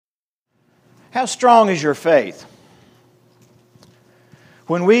How strong is your faith?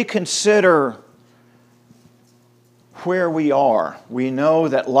 When we consider where we are, we know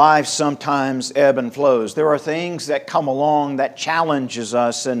that life sometimes ebbs and flows. There are things that come along that challenges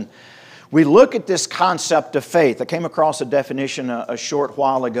us, and we look at this concept of faith. I came across a definition a short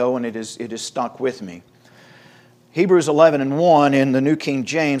while ago, and it is stuck with me. Hebrews 11:1 in the New King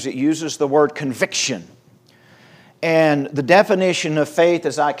James, it uses the word conviction. And the definition of faith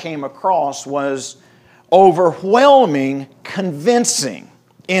as I came across was overwhelming, convincing,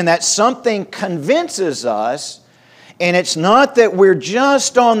 in that something convinces us, and it's not that we're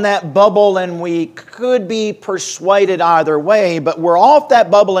just on that bubble and we could be persuaded either way, but we're off that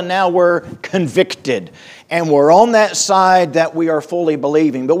bubble and now we're convicted. And we're on that side that we are fully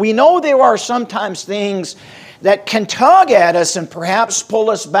believing. But we know there are sometimes things that can tug at us and perhaps pull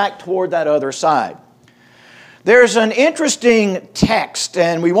us back toward that other side. There's an interesting text,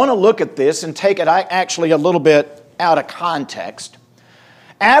 and we want to look at this and take it actually a little bit out of context.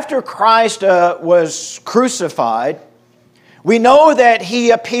 After Christ was crucified, we know that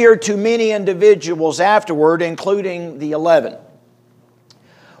He appeared to many individuals afterward, including the 11.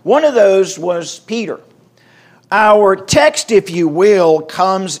 One of those was Peter. Our text, if you will,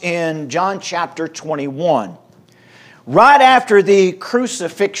 comes in John chapter 21. Right after the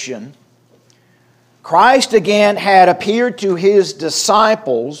crucifixion, Christ again had appeared to His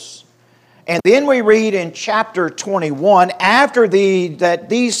disciples, and then we read in chapter 21, after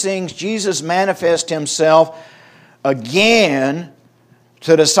these things, Jesus manifests Himself again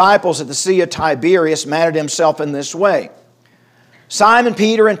to the disciples at the Sea of Tiberias, manifested Himself in this way. Simon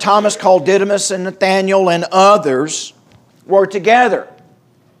Peter and Thomas called Didymus and Nathanael and others were together.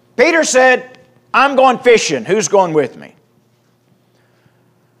 Peter said, "I'm going fishing. Who's going with me?"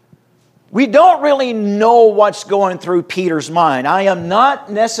 We don't really know what's going through Peter's mind. I am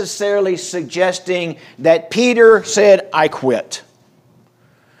not necessarily suggesting that Peter said, "I quit."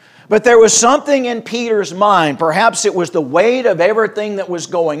 But there was something in Peter's mind. Perhaps it was the weight of everything that was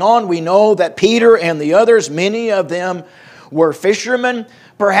going on. We know that Peter and the others, many of them were fishermen.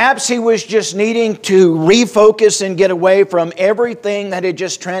 Perhaps he was just needing to refocus and get away from everything that had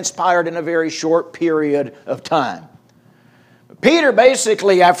just transpired in a very short period of time. Peter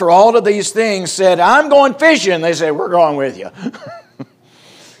basically, after all of these things, said, "I'm going fishing." They said, "We're going with you."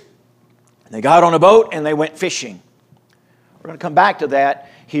 They got on a boat and they went fishing. We're going to come back to that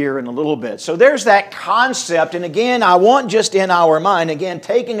here in a little bit. So there's that concept, and again, I want just in our mind, again,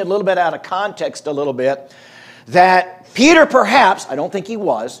 taking it a little bit out of context a little bit, that Peter perhaps, I don't think he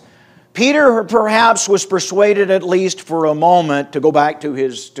was, Peter perhaps was persuaded at least for a moment to go back to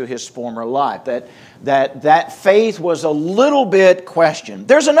his former life, that faith was a little bit questioned.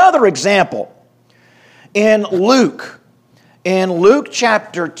 There's another example in Luke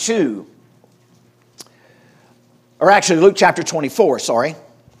chapter 2, or actually Luke chapter 24, sorry.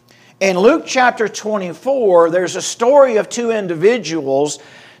 In Luke chapter 24, there's a story of two individuals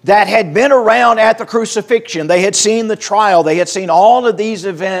that had been around at the crucifixion. They had seen the trial. They had seen all of these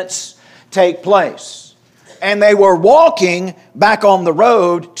events take place. And they were walking back on the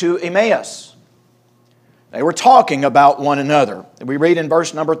road to Emmaus. They were talking about one another. We read in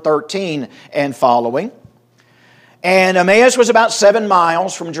verse number 13 and following. And Emmaus was about 7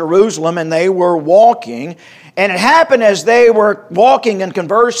 miles from Jerusalem, and they were walking. And it happened as they were walking and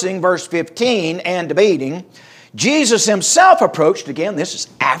conversing, verse 15, and debating, Jesus Himself approached. Again, this is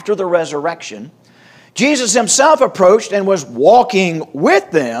after the resurrection. Jesus Himself approached and was walking with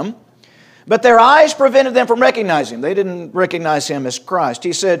them, but their eyes prevented them from recognizing Him. They didn't recognize Him as Christ.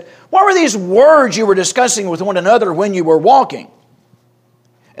 He said, "What were these words you were discussing with one another when you were walking?"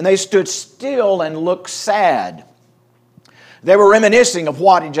 And they stood still and looked sad. They were reminiscing of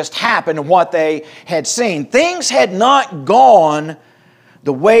what had just happened and what they had seen. Things had not gone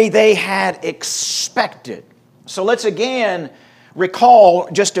the way they had expected. So let's again recall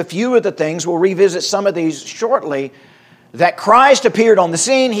just a few of the things. We'll revisit some of these shortly. That Christ appeared on the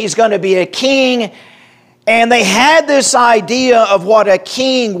scene. He's going to be a king. And they had this idea of what a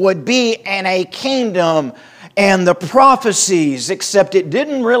king would be and a kingdom and the prophecies, except it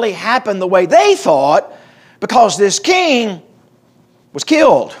didn't really happen the way they thought, because this king was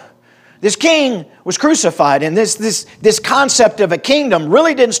killed. This king was crucified, and this concept of a kingdom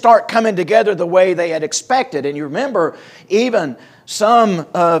really didn't start coming together the way they had expected. And you remember, even some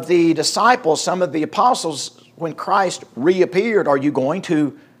of the disciples, some of the apostles, when Christ reappeared, "Are you going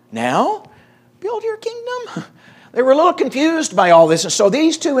to now build your kingdom?" They were a little confused by all this. And so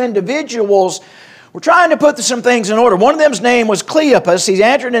these two individuals were trying to put some things in order. One of them's name was Cleopas. He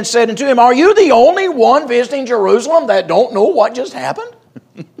answered and said unto him, "Are you the only one visiting Jerusalem that don't know what just happened?"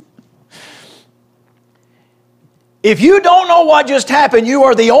 If you don't know what just happened, you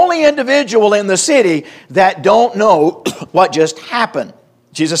are the only individual in the city that don't know what just happened.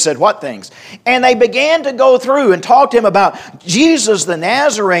 Jesus said, what things? And they began to go through and talk to him about Jesus the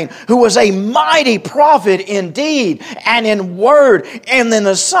Nazarene, who was a mighty prophet in deed and in word and in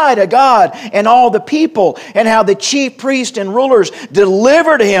the sight of God and all the people, and how the chief priests and rulers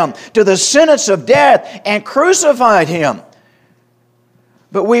delivered him to the sentence of death and crucified him.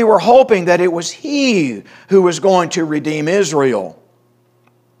 But we were hoping that it was he who was going to redeem Israel.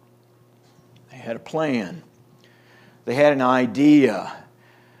 They had a plan. They had an idea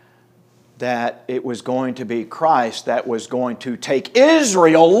that it was going to be Christ that was going to take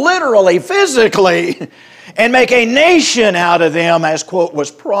Israel literally, physically, and make a nation out of them, as, quote, was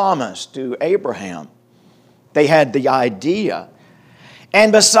promised to Abraham. They had the idea.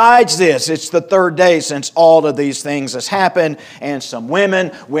 And besides this, it's the third day since all of these things has happened, and some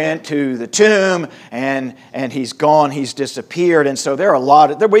women went to the tomb, and he's gone, he's disappeared, and so there are a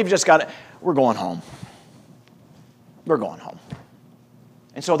lot of, we're going home. We're going home.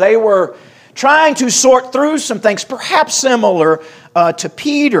 And so they were trying to sort through some things, perhaps similar to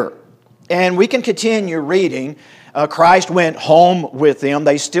Peter. And we can continue reading. Christ went home with them.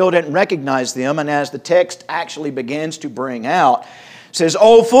 They still didn't recognize them, and as the text actually begins to bring out, it says,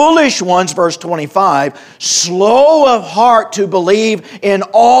 O foolish ones, verse 25, slow of heart to believe in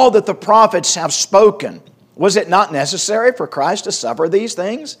all that the prophets have spoken. Was it not necessary for Christ to suffer these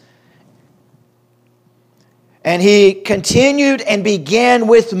things? And he continued and began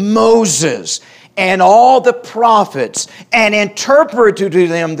with Moses and all the prophets, and interpreted to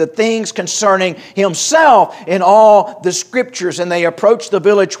them the things concerning himself in all the scriptures. And they approached the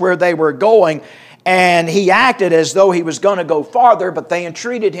village where they were going, and he acted as though he was going to go farther, but they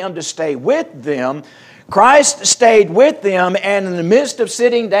entreated him to stay with them. Christ stayed with them, and in the midst of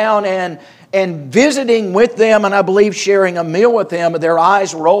sitting down and visiting with them, and I believe sharing a meal with them, their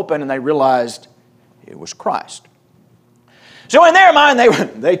eyes were open and they realized it was Christ. So in their mind,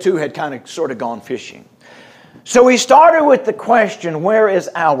 they too had kind of sort of gone fishing. So we started with the question, where is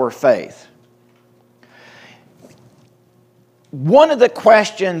our faith? One of the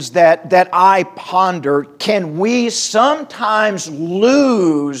questions that I ponder, can we sometimes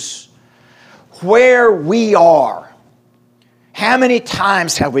lose where we are? How many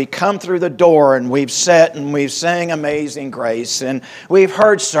times have we come through the door and we've sat and we've sang Amazing Grace, and we've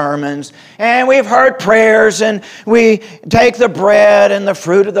heard sermons and we've heard prayers, and we take the bread and the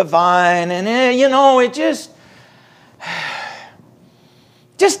fruit of the vine, and it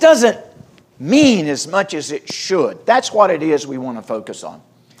just doesn't mean as much as it should. That's what it is we want to focus on.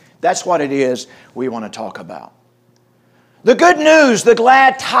 That's what it is we want to talk about. The good news, the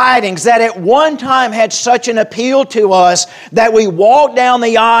glad tidings that at one time had such an appeal to us that we walked down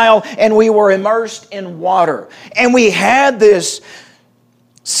the aisle and we were immersed in water. And we had this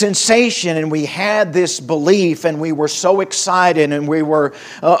sensation and we had this belief, and we were so excited, and we were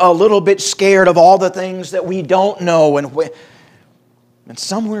a little bit scared of all the things that we don't know. And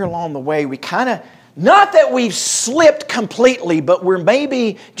somewhere along the way, we kind of, not that we've slipped completely, but we're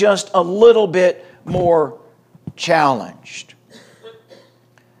maybe just a little bit more challenged.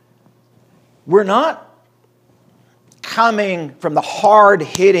 We're not coming from the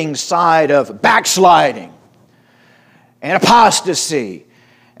hard-hitting side of backsliding and apostasy,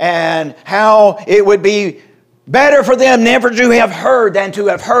 and how it would be better for them never to have heard than to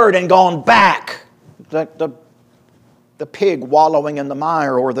have heard and gone back. The pig wallowing in the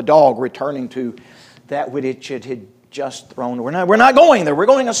mire, or the dog returning to that which it had just thrown. We're not going there. We're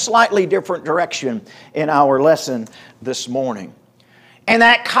going a slightly different direction in our lesson this morning. And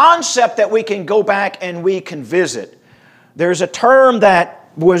that concept that we can go back and we can visit, there's a term that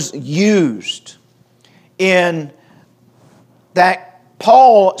was used in that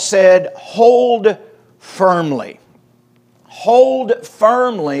Paul said, hold firmly. Hold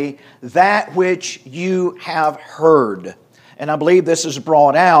firmly that which you have heard. And I believe this is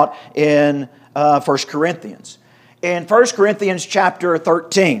brought out in 1 Corinthians. In 1 Corinthians chapter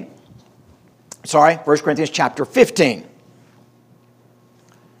 15.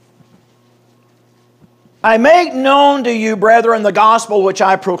 I make known to you, brethren, the gospel which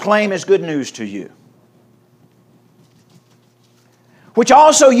I proclaim is good news to you, which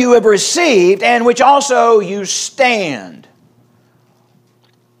also you have received, and which also you stand.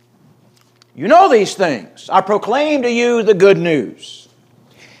 You know these things. I proclaim to you the good news,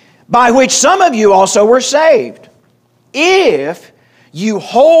 by which some of you also were saved, if you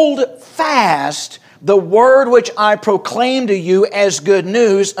hold fast the word which I proclaim to you as good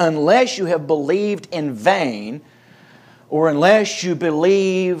news, unless you have believed in vain, or unless you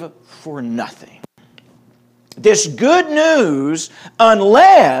believe for nothing. this good news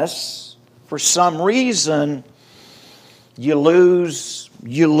unless, for some reason, you lose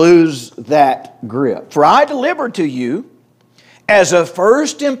that grip. For I delivered to you as of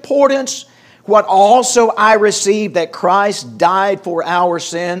first importance what also I received, that Christ died for our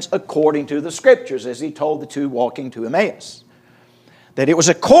sins according to the Scriptures, as He told the two walking to Emmaus. That it was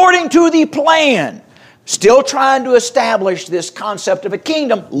according to the plan, still trying to establish this concept of a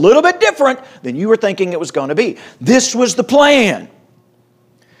kingdom, a little bit different than you were thinking it was going to be. This was the plan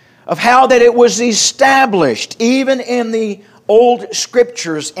of how that it was established, even in the old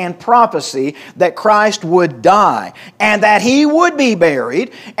Scriptures and prophecy, that Christ would die, and that He would be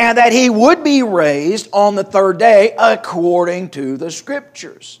buried, and that He would be raised on the third day according to the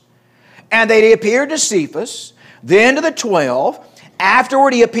Scriptures. And that He appeared to Cephas, then to the 12.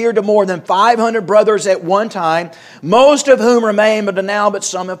 Afterward He appeared to more than 500 brothers at one time, most of whom remain until now, but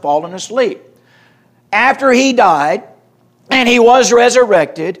some have fallen asleep. After He died, and He was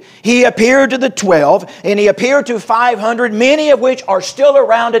resurrected, He appeared to the 12, and He appeared to 500, many of which are still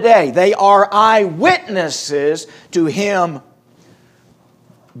around today. They are eyewitnesses to Him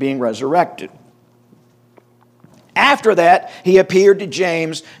being resurrected. After that, He appeared to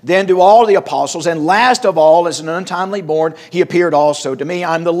James, then to all the apostles, and last of all, as an untimely born, He appeared also to me.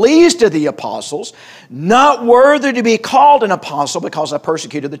 I'm the least of the apostles, not worthy to be called an apostle, because I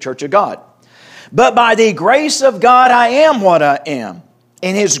persecuted the church of God. But by the grace of God I am what I am.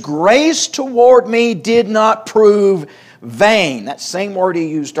 And His grace toward me did not prove vain. That same word He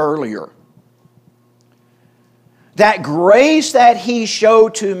used earlier. That grace that He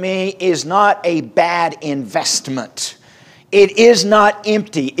showed to me is not a bad investment. It is not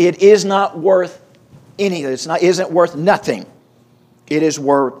empty. It is not worth anything. It isn't worth nothing. It is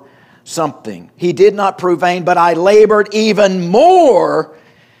worth something. He did not prove vain, but I labored even more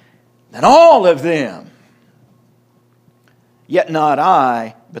than all of them. Yet not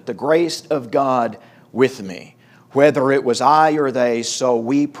I, but the grace of God with me. Whether it was I or they, so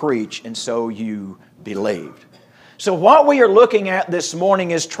we preach, and so you believed. So what we are looking at this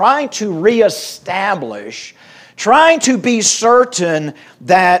morning is trying to reestablish, trying to be certain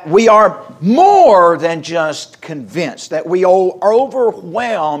that we are more than just convinced, that we are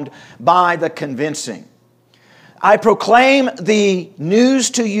overwhelmed by the convincing. I proclaim the news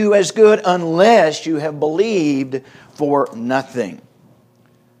to you as good unless you have believed for nothing.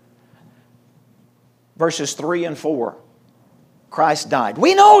 Verses 3 and 4. Christ died.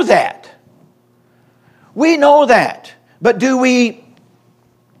 We know that. We know that. But do we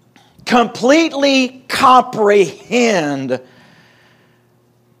completely comprehend?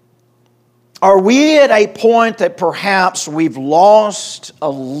 Are we at a point that perhaps we've lost a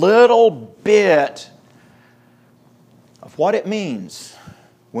little bit of what it means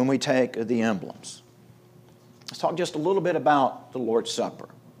when we take the emblems? Let's talk just a little bit about the Lord's Supper.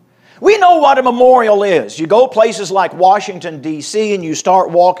 We know what a memorial is. You go places like Washington, D.C., and you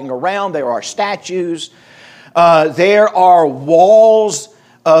start walking around. There are statues. There are walls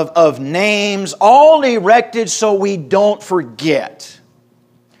of names, all erected so we don't forget.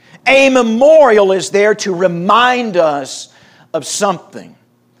 A memorial is there to remind us of something.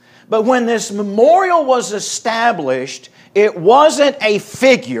 But when this memorial was established, it wasn't a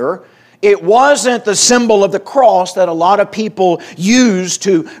figure. It wasn't the symbol of the cross that a lot of people use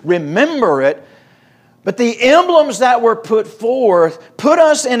to remember it. But the emblems that were put forth put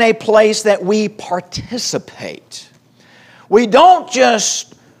us in a place that we participate. We don't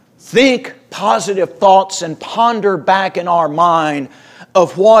just think positive thoughts and ponder back in our mind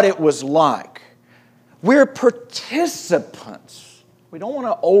of what it was like. We're participants. We don't want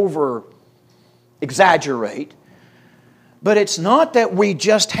to over-exaggerate. But it's not that we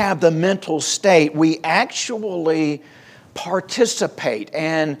just have the mental state. We actually participate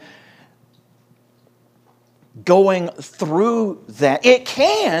and going through that. It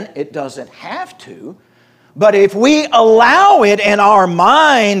can, it doesn't have to. But if we allow it and our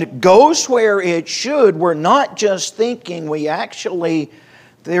mind goes where it should, we're not just thinking, we actually,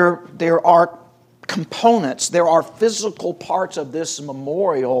 there are components, there are physical parts of this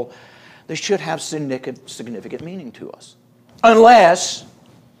memorial that should have significant meaning to us. Unless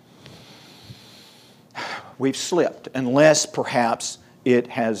we've slipped, unless perhaps it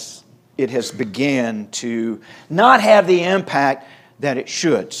has began to not have the impact that it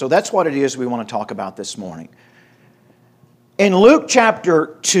should. So that's what it is we want to talk about this morning. In Luke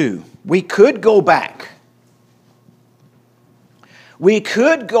chapter 2, we could go back. We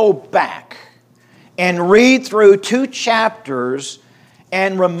could go back and read through 2 chapters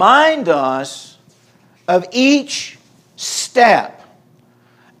and remind us of each step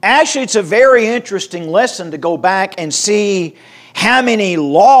Actually, it's a very interesting lesson to go back and see how many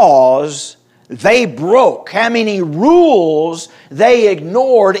laws they broke, how many rules they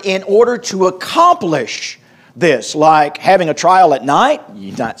ignored in order to accomplish this. Like having a trial at night.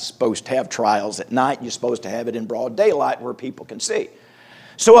 You're not supposed to have trials at night. You're supposed to have it in broad daylight where people can see.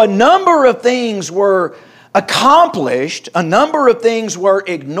 So a number of things were accomplished, a number of things were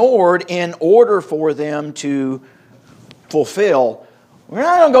ignored in order for them to fulfill. We're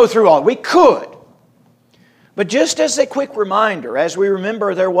not going to go through all. We could. But just as a quick reminder, as we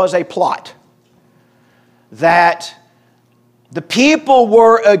remember, there was a plot that the people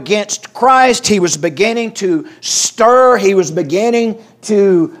were against Christ. He was beginning to stir. He was beginning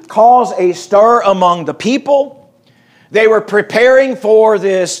to cause a stir among the people. They were preparing for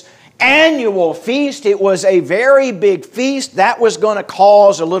this annual feast. It was a very big feast. That was going to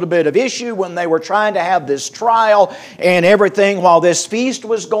cause a little bit of issue when they were trying to have this trial and everything. While this feast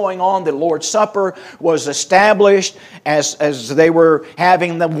was going on, the Lord's Supper was established as they were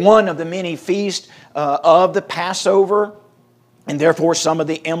having one of the many feasts of the Passover. And therefore some of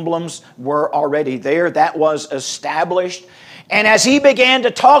the emblems were already there. That was established. And as he began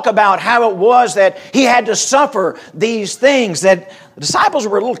to talk about how it was that he had to suffer these things, that the disciples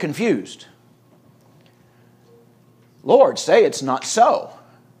were a little confused. Lord, say it's not so.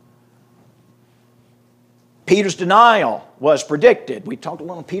 Peter's denial was predicted. We talked a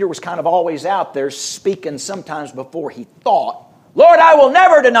little, Peter was kind of always out there speaking sometimes before he thought. Lord, I will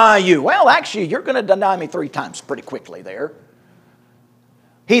never deny you. Well, actually, you're going to deny me 3 times pretty quickly there.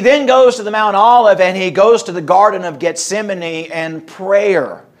 He then goes to the Mount Olive and he goes to the Garden of Gethsemane and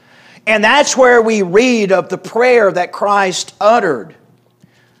prayer. And that's where we read of the prayer that Christ uttered.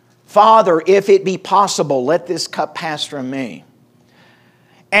 Father, if it be possible, let this cup pass from me.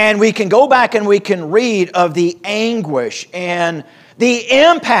 And we can go back and we can read of the anguish and the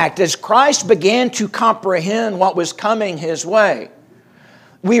impact as Christ began to comprehend what was coming His way.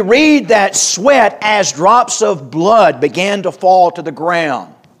 We read that sweat as drops of blood began to fall to the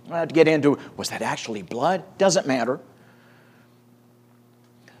ground. I don't have to get into, was that actually blood? Doesn't matter.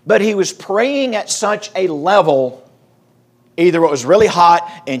 But He was praying at such a level, either it was really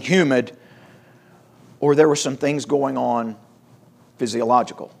hot and humid, or there were some things going on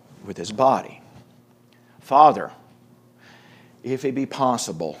physiological with His body. Father, if it be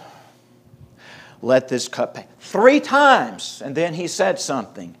possible, let this cup pass. 3 times, and then He said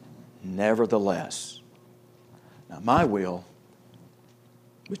something. Nevertheless, not my will,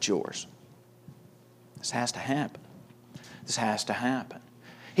 but yours. This has to happen. This has to happen.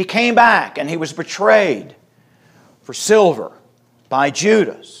 He came back and He was betrayed for silver by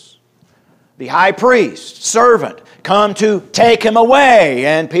Judas, the high priest, servant, come to take Him away.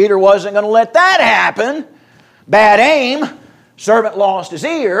 And Peter wasn't going to let that happen. Bad aim. Servant lost his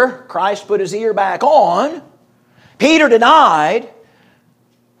ear. Christ put his ear back on. Peter denied.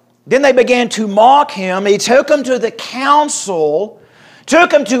 Then they began to mock Him. He took Him to the council,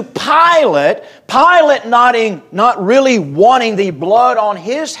 took Him to Pilate. Pilate, not really wanting the blood on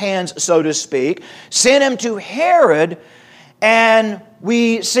his hands, so to speak, sent Him to Herod. And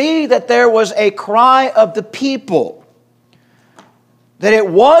we see that there was a cry of the people. That it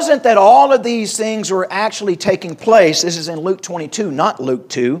wasn't that all of these things were actually taking place. This is in Luke 22, not Luke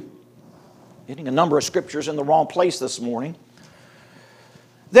 2. Getting a number of scriptures in the wrong place this morning.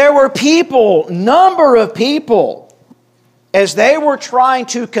 There were people, number of people, as they were trying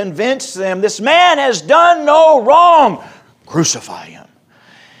to convince them, this man has done no wrong. Crucify Him.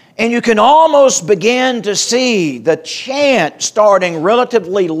 And you can almost begin to see the chant starting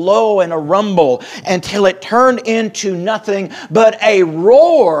relatively low in a rumble until it turned into nothing but a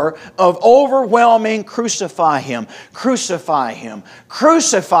roar of overwhelming crucify Him, crucify Him,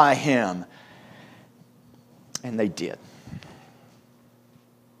 crucify Him. And they did.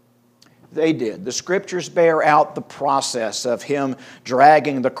 They did. The Scriptures bear out the process of Him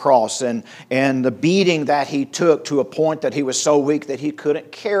dragging the cross and the beating that He took to a point that He was so weak that He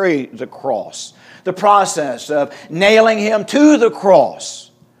couldn't carry the cross. The process of nailing Him to the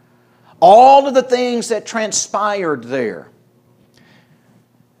cross. All of the things that transpired there.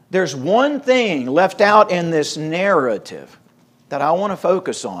 There's one thing left out in this narrative that I want to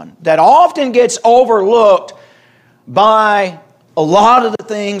focus on that often gets overlooked by a lot of the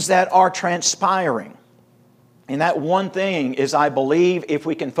things that are transpiring. And that one thing is, I believe, if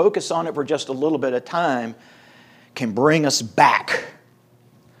we can focus on it for just a little bit of time, can bring us back.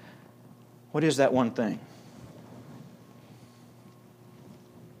 What is that one thing?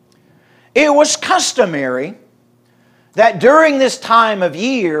 It was customary that during this time of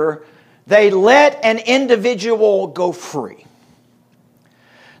year, they let an individual go free.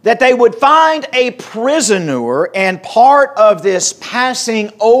 that they would find a prisoner, and part of this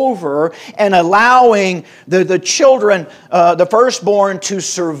passing over and allowing the children, the firstborn, to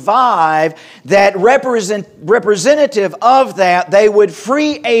survive, that representative of that, they would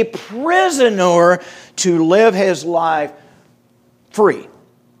free a prisoner to live his life free.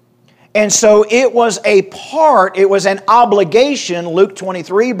 And so it was a part, it was an obligation, Luke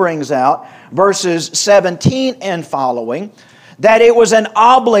 23 brings out, verses 17 and following, that it was an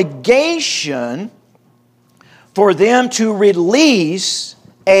obligation for them to release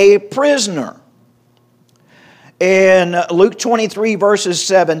a prisoner. In Luke 23 verses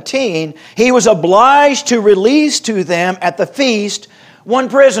 17, he was obliged to release to them at the feast one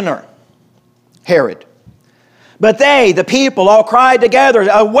prisoner, Herod. But they, the people, all cried together,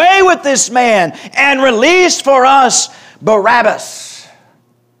 "Away with this man, and release for us Barabbas."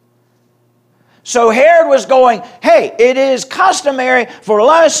 So Herod was going, hey, it is customary for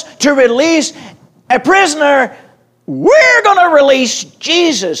us to release a prisoner. We're going to release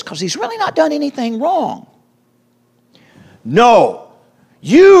Jesus because he's really not done anything wrong. No,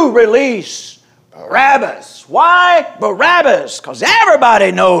 you release Barabbas. Why Barabbas? Because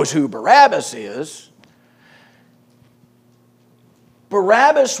everybody knows who Barabbas is.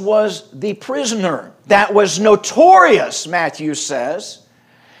 Barabbas was the prisoner that was notorious, Matthew says,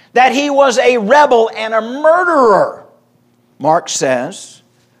 that he was a rebel and a murderer. Mark says,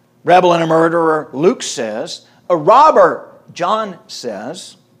 rebel and a murderer, Luke says, a robber, John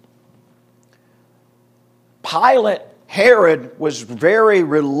says. Pilate, Herod, was very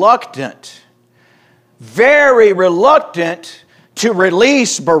reluctant to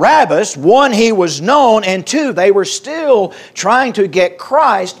release Barabbas. One, he was known, and two, they were still trying to get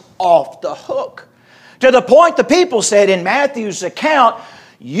Christ off the hook. To the point the people said in Matthew's account,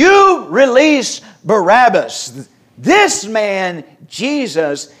 "You release Barabbas. This man,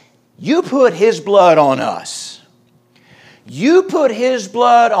 Jesus, you put his blood on us. You put his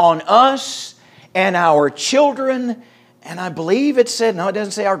blood on us and our children." And I believe it said, no, it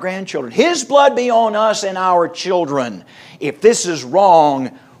doesn't say our grandchildren. His blood be on us and our children. If this is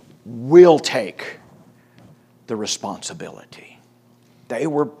wrong, we'll take the responsibility. They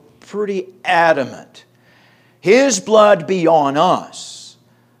were pretty adamant. His blood be on us.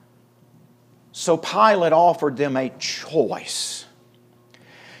 So Pilate offered them a choice.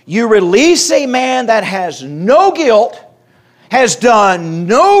 You release a man that has no guilt, has done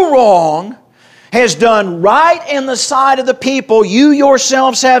no wrong, has done right in the sight of the people. You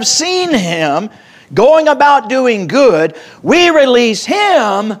yourselves have seen him going about doing good. We release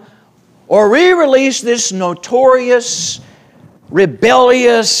him, or we release this notorious,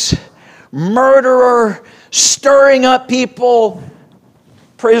 rebellious, murderer, stirring up people,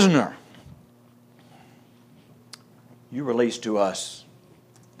 prisoner. You release to us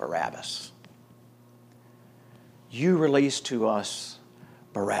Barabbas. You release to us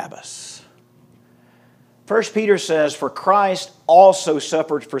Barabbas. 1 Peter says, "For Christ also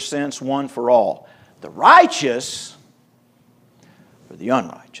suffered for sins one for all, the righteous for the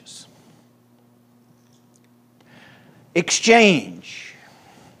unrighteous." Exchange.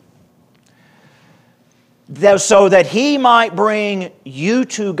 So that he might bring you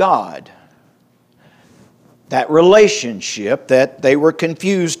to God. That relationship that they were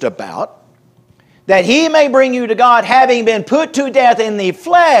confused about. That he may bring you to God, having been put to death in the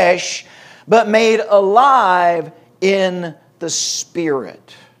flesh, but made alive in the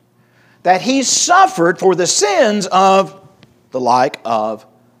Spirit. That he suffered for the sins of the like of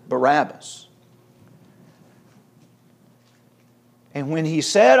Barabbas. And when he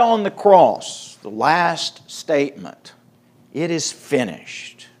said on the cross, the last statement, "It is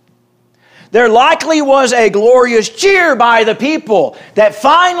finished," there likely was a glorious cheer by the people that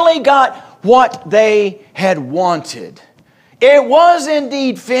finally got what they had wanted. It was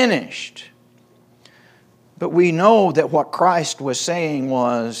indeed finished. But we know that what Christ was saying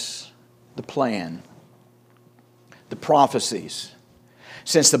was the plan, the prophecies.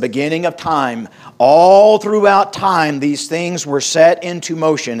 Since the beginning of time, all throughout time, these things were set into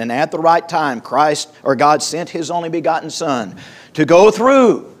motion. And at the right time, Christ, or God, sent His only begotten Son to go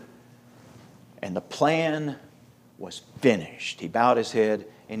through. And the plan was finished. He bowed His head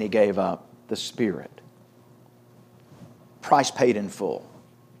and He gave up the Spirit. Price paid in full.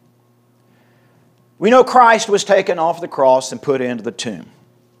 We know Christ was taken off the cross and put into the tomb.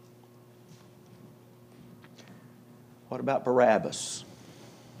 What about Barabbas?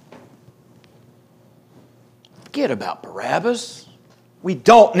 Forget about Barabbas. We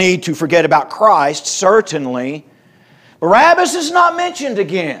don't need to forget about Christ, certainly. Barabbas is not mentioned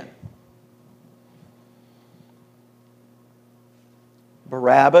again.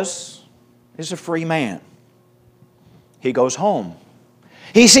 Barabbas is a free man. He goes home.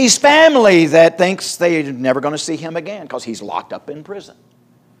 He sees family that thinks they're never going to see him again because he's locked up in prison.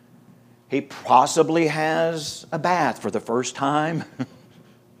 He possibly has a bath for the first time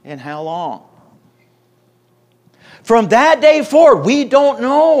in how long? From that day forward, we don't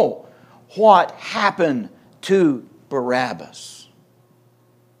know what happened to Barabbas.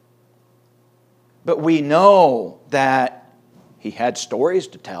 But we know that he had stories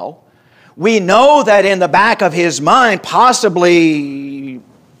to tell. We know that in the back of his mind, possibly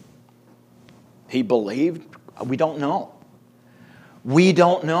he believed. We don't know. We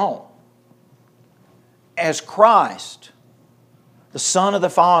don't know. As Christ, the Son of the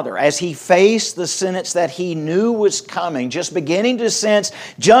Father, as He faced the sentence that He knew was coming, just beginning to sense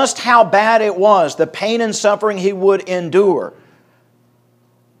just how bad it was, the pain and suffering He would endure,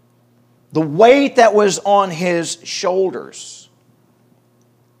 the weight that was on His shoulders.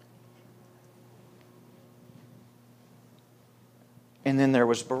 And then there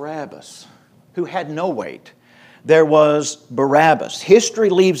was Barabbas, who had no weight. There was Barabbas.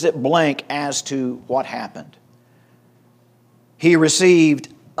 History leaves it blank as to what happened. He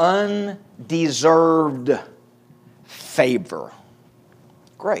received undeserved favor,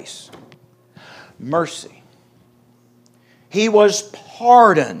 grace, mercy. He was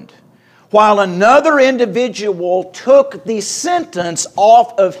pardoned while another individual took the sentence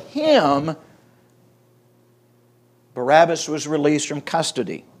off of him. Barabbas was released from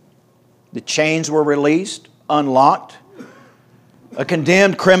custody. The chains were released, unlocked. A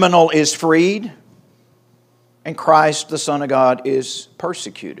condemned criminal is freed. And Christ, the Son of God, is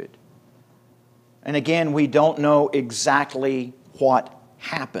persecuted. And again, we don't know exactly what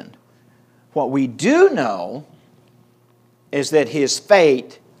happened. What we do know is that his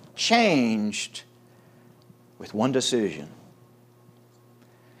fate changed with one decision.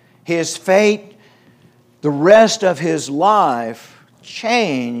 His fate, the rest of his life,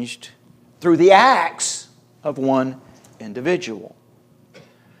 changed through the acts of one individual.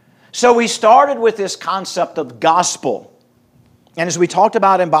 So we started with this concept of gospel. And as we talked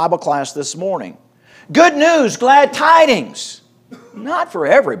about in Bible class this morning, good news, glad tidings. Not for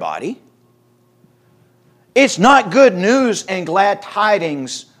everybody. It's not good news and glad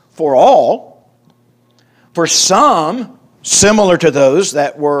tidings for all. For some, similar to those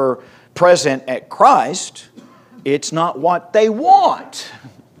that were present at Christ, it's not what they want.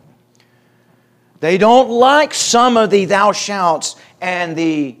 They don't like some of the thou shalts and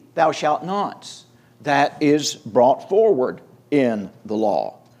the thou shalt nots that is brought forward in the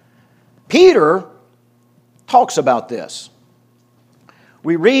law. Peter talks about this.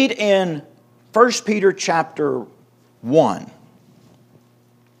 We read in 1 Peter chapter 1.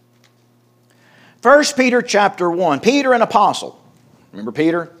 1 Peter chapter 1. Peter, an apostle. Remember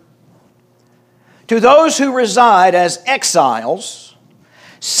Peter? To those who reside as exiles,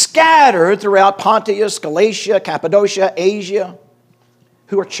 scattered throughout Pontus, Galatia, Cappadocia, Asia,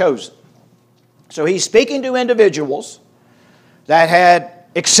 who are chosen. So he's speaking to individuals that had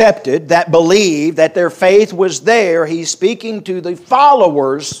accepted, that believed, that their faith was there. He's speaking to the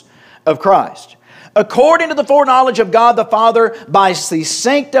followers of Christ. According to the foreknowledge of God the Father, by the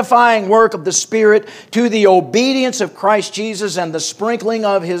sanctifying work of the Spirit, to the obedience of Christ Jesus and the sprinkling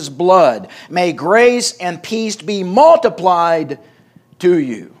of His blood, may grace and peace be multiplied to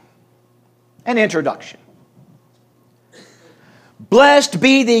you. An introduction. Blessed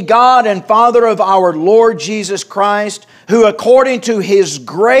be the God and Father of our Lord Jesus Christ, who according to His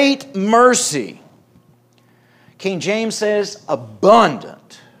great mercy, King James says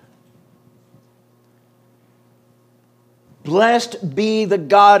abundant. Blessed be the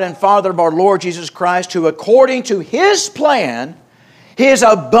God and Father of our Lord Jesus Christ, who according to His plan, His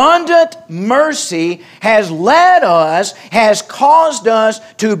abundant mercy has led us, has caused us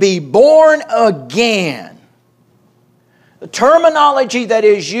to be born again. The terminology that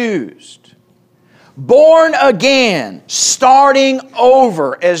is used, born again, starting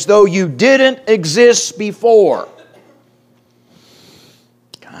over as though you didn't exist before.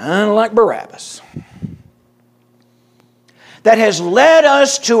 Kind of like Barabbas. That has led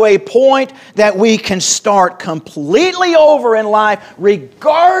us to a point that we can start completely over in life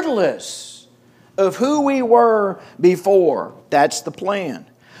regardless of who we were before. That's the plan.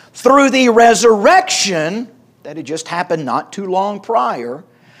 Through the resurrection that had just happened not too long prior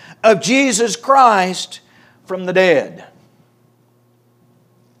of Jesus Christ from the dead.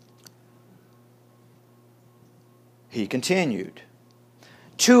 He continued,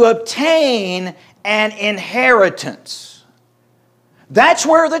 to obtain an inheritance. That's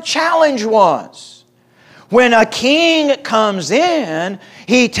where the challenge was. When a king comes in,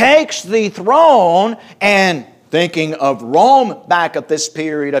 he takes the throne, and thinking of Rome back at this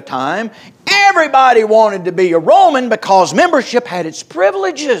period of time, everybody wanted to be a Roman because membership had its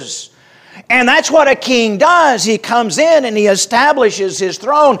privileges. And that's what a king does. He comes in and he establishes his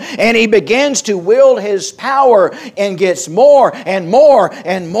throne and he begins to wield his power and gets more and more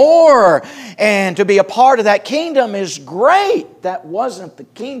and more. And to be a part of that kingdom is great. That wasn't the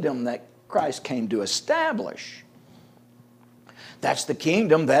kingdom that Christ came to establish. That's the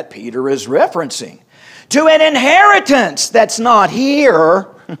kingdom that Peter is referencing. To an inheritance that's not here.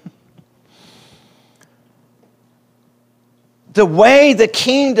 The way the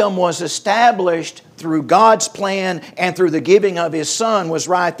kingdom was established through God's plan and through the giving of His Son was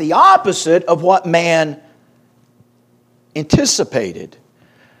right the opposite of what man anticipated.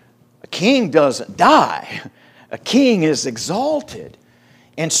 A king doesn't die. A king is exalted.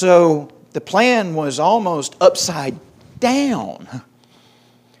 And so the plan was almost upside down.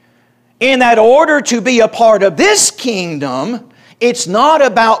 In that order to be a part of this kingdom, it's not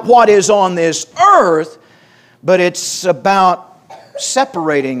about what is on this earth, but it's about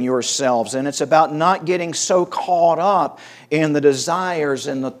separating yourselves, and it's about not getting so caught up in the desires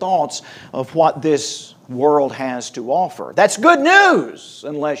and the thoughts of what this world has to offer. That's good news,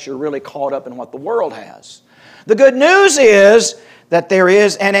 unless you're really caught up in what the world has. The good news is that there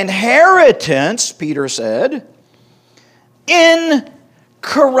is an inheritance, Peter said,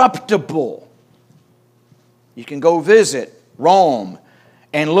 incorruptible. You can go visit Rome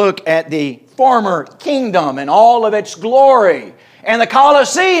and look at the former kingdom and all of its glory, and the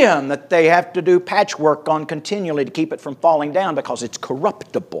Colosseum that they have to do patchwork on continually to keep it from falling down because it's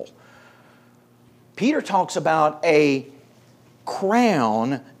corruptible. Peter talks about a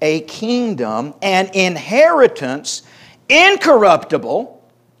crown, a kingdom, an inheritance, incorruptible,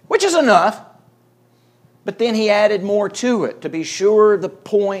 which is enough, but then he added more to it to be sure the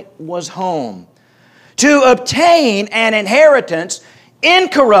point was home. To obtain an inheritance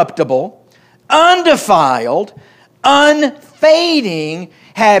incorruptible, undefiled, unfading,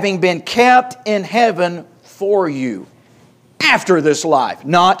 having been kept in heaven for you after this life,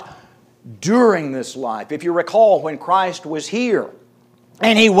 not during this life. If you recall, when Christ was here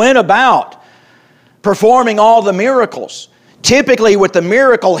and He went about performing all the miracles, typically with the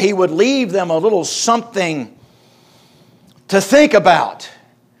miracle He would leave them a little something to think about.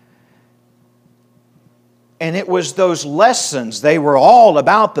 And it was those lessons. They were all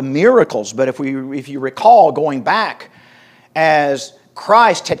about the miracles. But if you recall, going back, as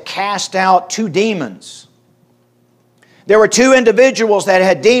Christ had cast out 2 demons. There were 2 individuals that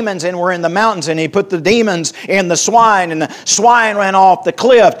had demons and were in the mountains, and He put the demons in the swine, and the swine ran off the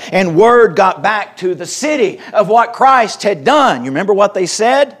cliff, and word got back to the city of what Christ had done. You remember what they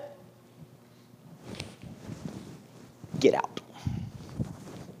said? Get out.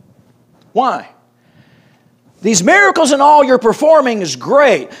 Why? These miracles and all you're performing is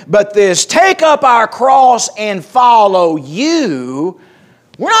great, but this take up our cross and follow you,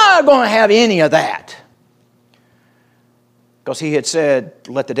 we're not going to have any of that. Because He had said,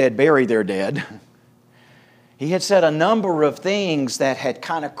 let the dead bury their dead. He had said a number of things that had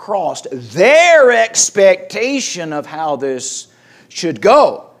kind of crossed their expectation of how this should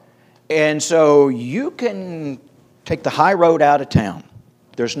go. And so you can take the high road out of town.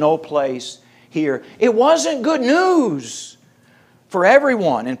 There's no place here. It wasn't good news for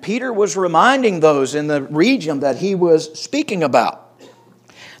everyone. And Peter was reminding those in the region that he was speaking about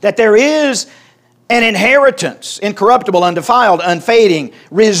that there is an inheritance, incorruptible, undefiled, unfading,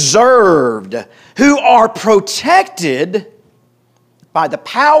 reserved, who are protected by the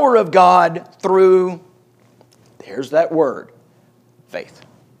power of God through, there's that word, faith.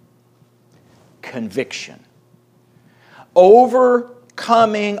 Conviction.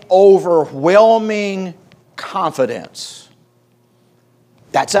 Overcoming, overwhelming confidence.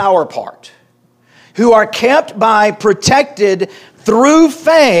 That's our part. Who are kept by, protected through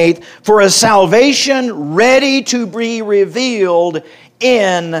faith for a salvation ready to be revealed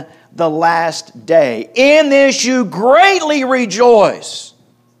in the last day. In this you greatly rejoice,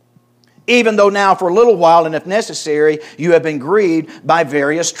 even though now for a little while, and if necessary, you have been grieved by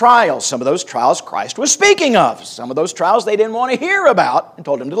various trials. Some of those trials Christ was speaking of. Some of those trials they didn't want to hear about and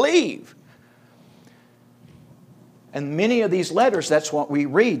told him to leave. And many of these letters, that's what we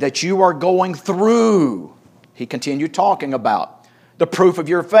read, that you are going through. He continued talking about the proof of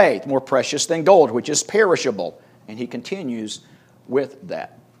your faith, more precious than gold, which is perishable. And he continues with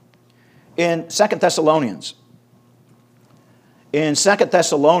that. In 2 Thessalonians,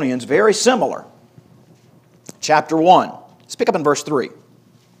 very similar. Chapter 1. Let's pick up in verse 3.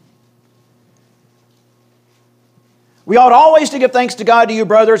 We ought always to give thanks to God to you,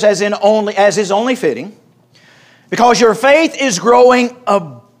 brothers, as is only fitting, because your faith is growing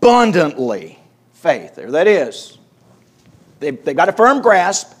abundantly. Faith, there that is. They've got a firm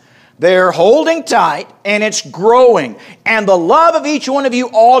grasp. They're holding tight, and it's growing. And the love of each one of you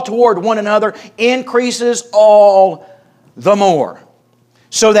all toward one another increases all the more,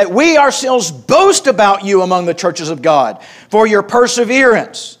 so that we ourselves boast about you among the churches of God for your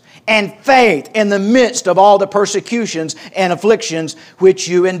perseverance and faith in the midst of all the persecutions and afflictions which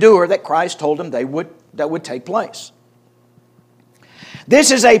you endure, that Christ told them that would take place.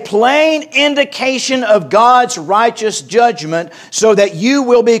 This is a plain indication of God's righteous judgment, so that you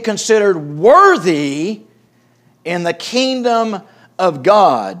will be considered worthy in the kingdom of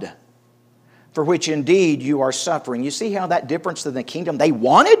God, for which indeed you are suffering. You see how that difference in the kingdom they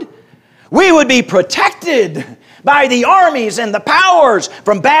wanted? We would be protected by the armies and the powers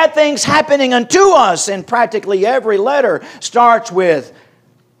from bad things happening unto us. And practically every letter starts with,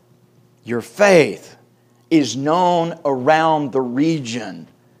 your faith is known around the region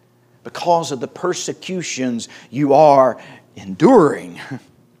because of the persecutions you are enduring.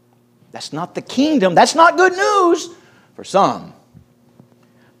 That's not the kingdom. That's not good news for some.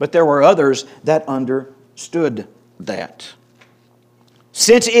 But there were others that understood that.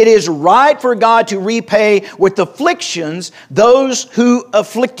 Since it is right for God to repay with afflictions those who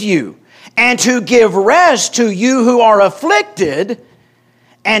afflict you, and to give rest to you who are afflicted,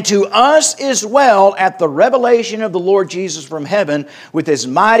 and to us as well at the revelation of the Lord Jesus from heaven with His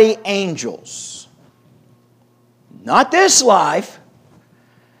mighty angels. Not this life.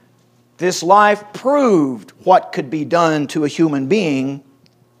 This life proved what could be done to a human being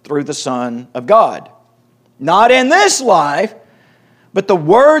through the Son of God. Not in this life, but the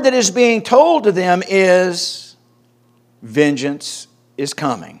word that is being told to them is, vengeance is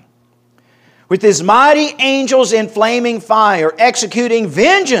coming. With His mighty angels in flaming fire, executing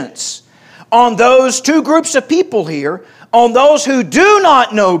vengeance on those two groups of people here, on those who do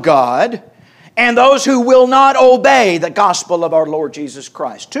not know God, and those who will not obey the gospel of our Lord Jesus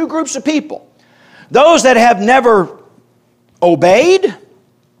Christ. Two groups of people. Those that have never obeyed,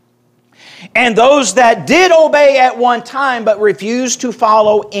 and those that did obey at one time but refused to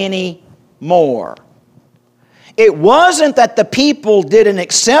follow any more. It wasn't that the people didn't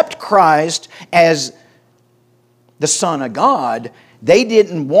accept Christ as the Son of God. They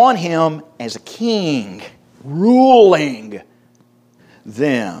didn't want Him as a king, ruling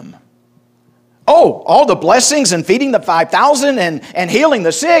them. Oh, all the blessings and feeding the 5,000 and healing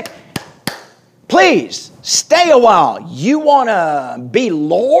the sick. Please, stay a while. You want to be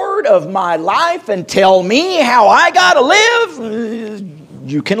Lord of my life and tell me how I got to live?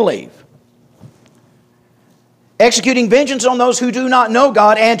 You can leave. Executing vengeance on those who do not know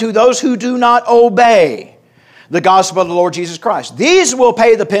God and to those who do not obey the gospel of the Lord Jesus Christ. These will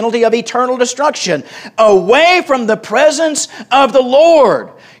pay the penalty of eternal destruction away from the presence of the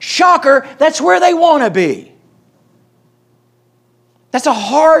Lord. Shocker, that's where they want to be. That's a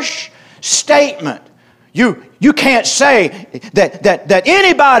harsh statement. You can't say that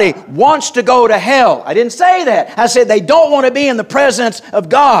anybody wants to go to hell. I didn't say that. I said they don't want to be in the presence of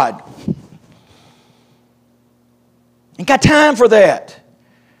God. Ain't got time for that.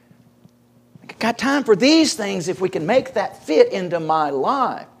 Ain't got time for these things if we can make that fit into my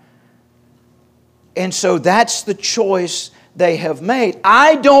life. And so that's the choice they have made.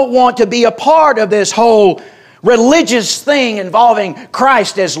 I don't want to be a part of this whole religious thing involving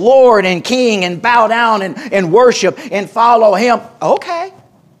Christ as Lord and King and bow down and worship and follow Him. Okay.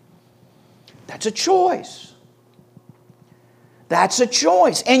 That's a choice. That's a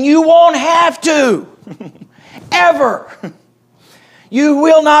choice. And you won't have to. Ever. You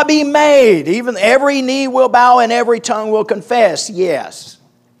will not be made. Even every knee will bow and every tongue will confess. Yes,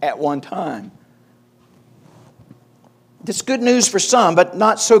 at one time. It's good news for some, but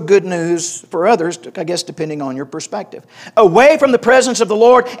not so good news for others, I guess, depending on your perspective. Away from the presence of the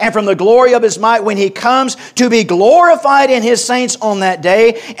Lord and from the glory of His might when He comes to be glorified in His saints on that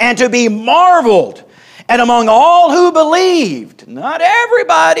day and to be marveled and among all who believed. Not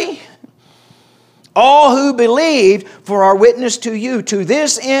everybody. All who believed for our witness to you. To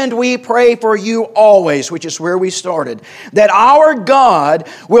this end we pray for you always, which is where we started, that our God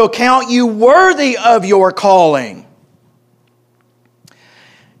will count you worthy of your calling.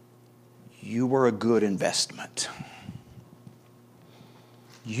 You were a good investment.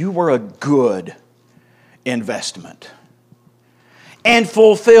 You were a good investment. And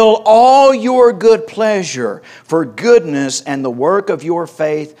fulfill all your good pleasure for goodness and the work of your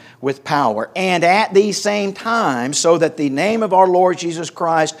faith with power. And at the same time, so that the name of our Lord Jesus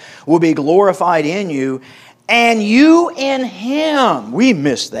Christ will be glorified in you, and you in Him. We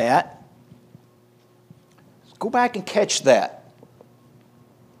missed that. Go back and catch that.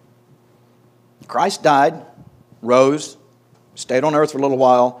 Christ died, rose, stayed on earth for a little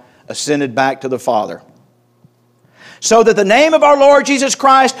while, ascended back to the Father. So that the name of our Lord Jesus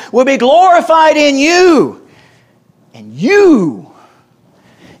Christ will be glorified in you, and you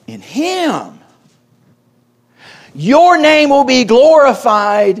in Him. Your name will be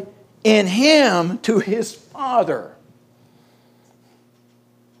glorified in Him to His Father.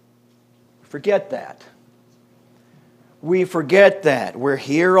 Forget that. We forget that. We're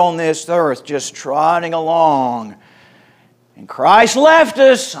here on this earth just trotting along. And Christ left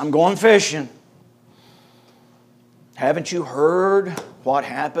us. I'm going fishing. Haven't you heard what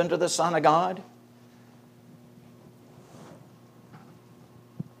happened to the Son of God?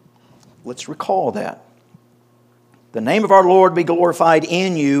 Let's recall that. The name of our Lord be glorified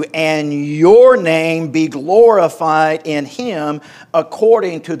in you, and your name be glorified in Him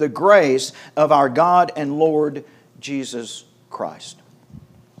according to the grace of our God and Lord Jesus Christ.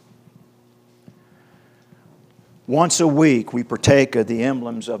 Once a week we partake of the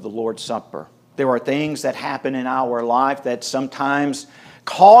emblems of the Lord's Supper. There are things that happen in our life that sometimes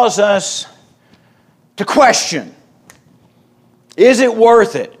cause us to question, is it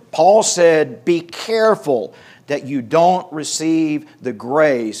worth it? Paul said, be careful that you don't receive the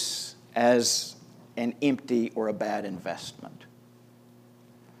grace as an empty or a bad investment.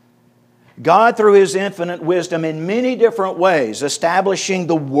 God, through His infinite wisdom in many different ways, establishing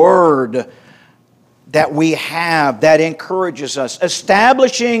the Word that we have that encourages us,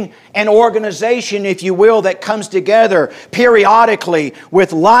 establishing an organization, if you will, that comes together periodically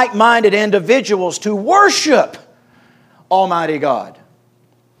with like-minded individuals to worship Almighty God.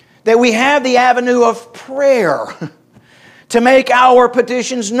 That we have the avenue of prayer to make our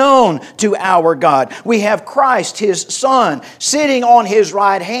petitions known to our God. We have Christ, His Son, sitting on His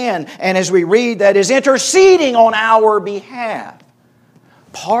right hand, and as we read, that is interceding on our behalf.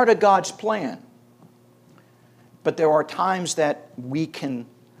 Part of God's plan. But there are times that we can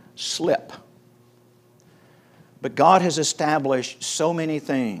slip. But God has established so many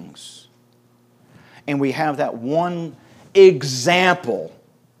things. And we have that one example.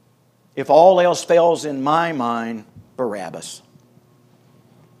 If all else fails in my mind, Barabbas.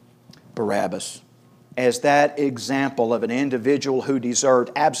 Barabbas. As that example of an individual who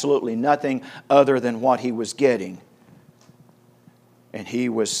deserved absolutely nothing other than what he was getting. And he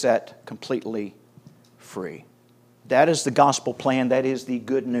was set completely free. That is the gospel plan. That is the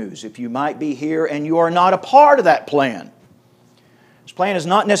good news. If you might be here and you are not a part of that plan, this plan is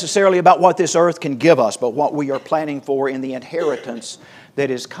not necessarily about what this earth can give us, but what we are planning for in the inheritance that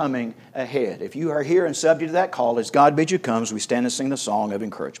is coming ahead. If you are here and subject to that call, as God bids you come, as we stand and sing the song of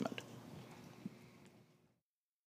encouragement.